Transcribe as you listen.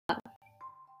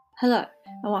Hello,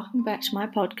 and welcome back to my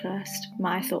podcast,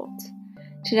 My Thoughts.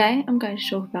 Today I'm going to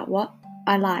talk about what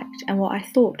I liked and what I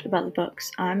thought about the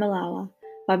books I'm Malala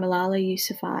by Malala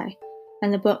Yousafzai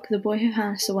and the book The Boy Who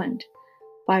Harnessed the Wind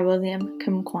by William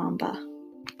Kimkwamba.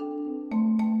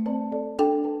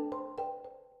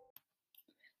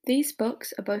 These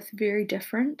books are both very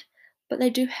different, but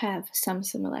they do have some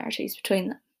similarities between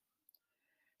them.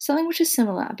 Something which is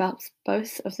similar about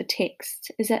both of the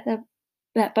texts is that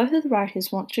both of the writers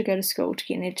want to go to school to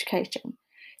get an education.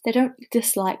 They don't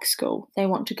dislike school, they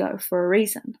want to go for a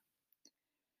reason.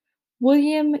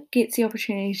 William gets the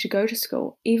opportunity to go to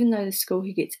school, even though the school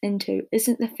he gets into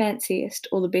isn't the fanciest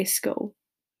or the best school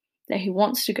that he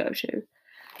wants to go to,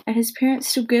 and his parents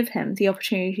still give him the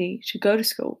opportunity to go to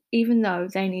school, even though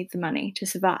they need the money to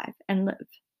survive and live.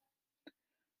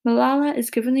 Malala is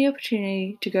given the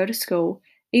opportunity to go to school,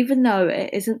 even though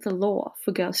it isn't the law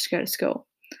for girls to go to school.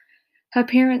 Her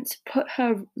parents put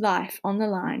her life on the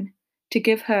line to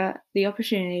give her the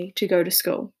opportunity to go to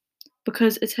school,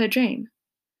 because it's her dream.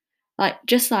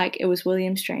 Just like it was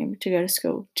William's dream to go to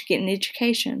school, to get an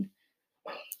education.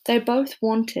 They both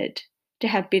wanted to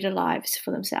have better lives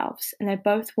for themselves, and they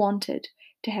both wanted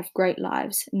to have great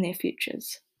lives in their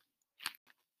futures.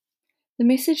 The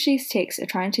message these texts are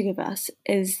trying to give us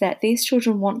is that these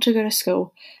children want to go to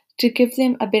school to give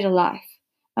them a better life,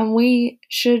 and we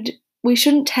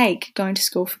shouldn't take going to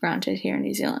school for granted here in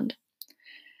New Zealand.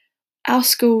 Our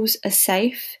schools are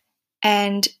safe,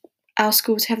 and our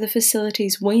schools have the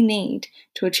facilities we need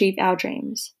to achieve our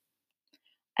dreams.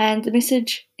 And the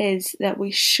message is that we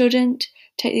shouldn't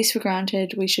take these for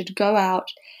granted. We should go out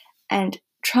and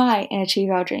try and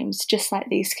achieve our dreams just like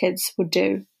these kids would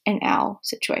do in our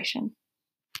situation.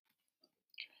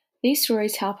 These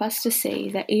stories help us to see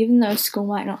that even though school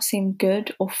might not seem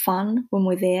good or fun when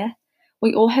we're there,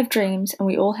 we all have dreams and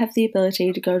we all have the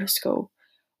ability to go to school,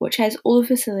 which has all the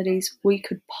facilities we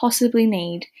could possibly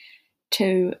need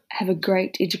to have a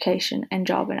great education and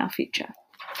job in our future.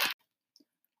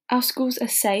 Our schools are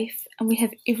safe and we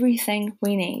have everything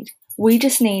we need. We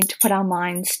just need to put our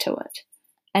minds to it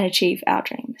and achieve our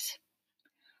dreams.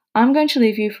 I'm going to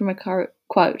leave you from a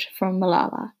quote from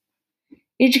Malala.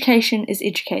 Education is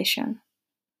education.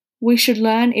 We should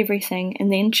learn everything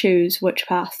and then choose which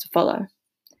path to follow.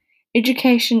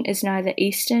 Education is neither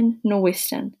Eastern nor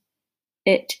Western.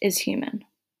 It is human.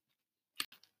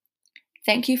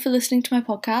 Thank you for listening to my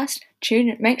podcast.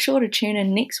 Make sure to tune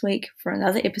in next week for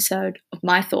another episode of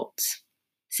My Thoughts.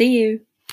 See you.